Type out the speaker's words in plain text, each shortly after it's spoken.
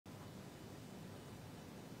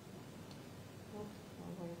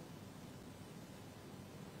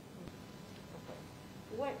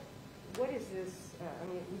what is this? I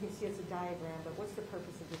mean, you can see it's a diagram, but what's the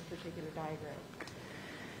purpose of this particular diagram?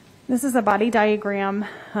 This is a body diagram,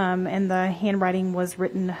 and the handwriting was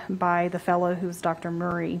written by the fellow who's Dr.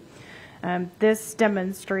 Murray. This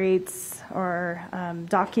demonstrates or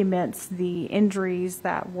documents the injuries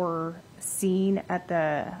that were seen at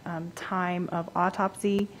the time of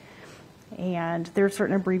autopsy, and there are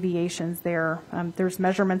certain abbreviations there. There's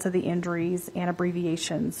measurements of the injuries and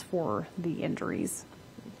abbreviations for the injuries.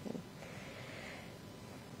 Okay.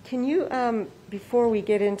 Can you, before we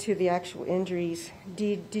get into the actual injuries,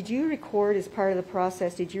 did you record as part of the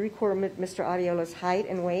process, did you record Mr. Arriola's height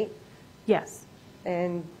and weight? Yes.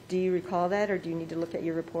 And do you recall that, or do you need to look at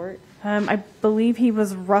your report? I believe he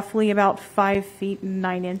was roughly about 5 feet and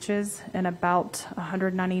 9 inches and about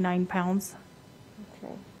 199 pounds.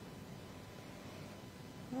 Okay.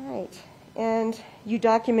 All right. And you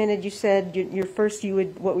documented, you said your first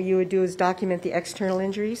what you would do is document the external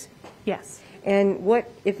injuries? Yes. And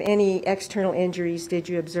what, if any, external injuries did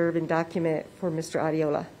you observe and document for Mr.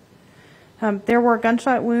 Arriola? There were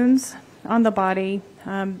gunshot wounds on the body.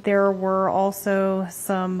 There were also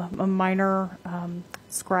some minor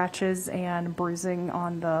scratches and bruising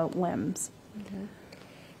on the limbs. Okay.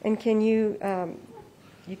 And can you,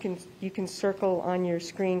 you can circle on your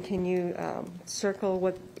screen, can you circle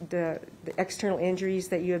what the external injuries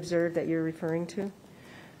that you observed that you're referring to?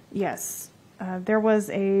 Yes. There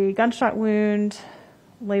was a gunshot wound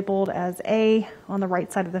labeled as A on the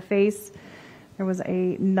right side of the face. There was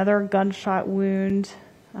another gunshot wound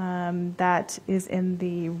that is in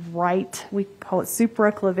the right, we call it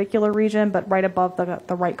supraclavicular region, but right above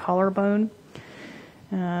the right collarbone.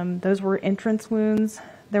 Those were entrance wounds.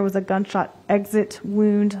 There was a gunshot exit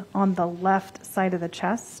wound on the left side of the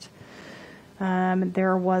chest.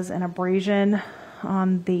 There was an abrasion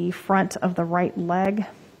on the front of the right leg,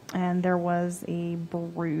 and there was a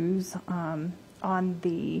bruise on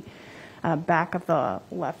the back of the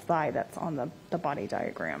left thigh that's on the body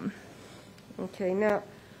diagram. Okay, now,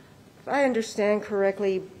 if I understand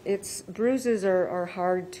correctly, bruises are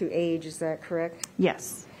hard to age, is that correct?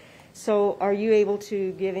 Yes. So are you able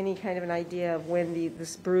to give any kind of an idea of when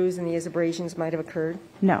this bruise and these abrasions might have occurred?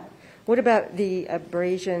 No. What about the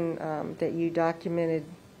abrasion that you documented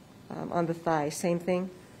on the thigh? Same thing?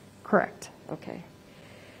 Correct. Okay.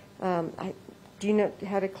 Do you know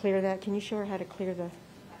how to clear that? Can you show her how to clear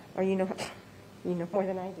or you know more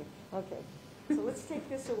than I do? Okay. So let's take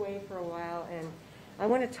this away for a while, and I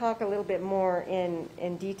want to talk a little bit more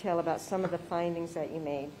in detail about some of the findings that you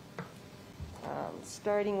made.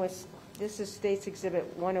 Starting with, this is State's Exhibit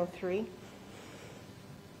 103.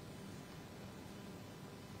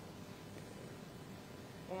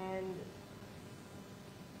 And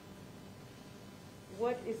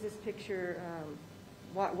what is this picture,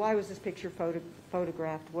 why was this picture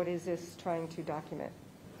photographed? What is this trying to document?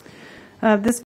 This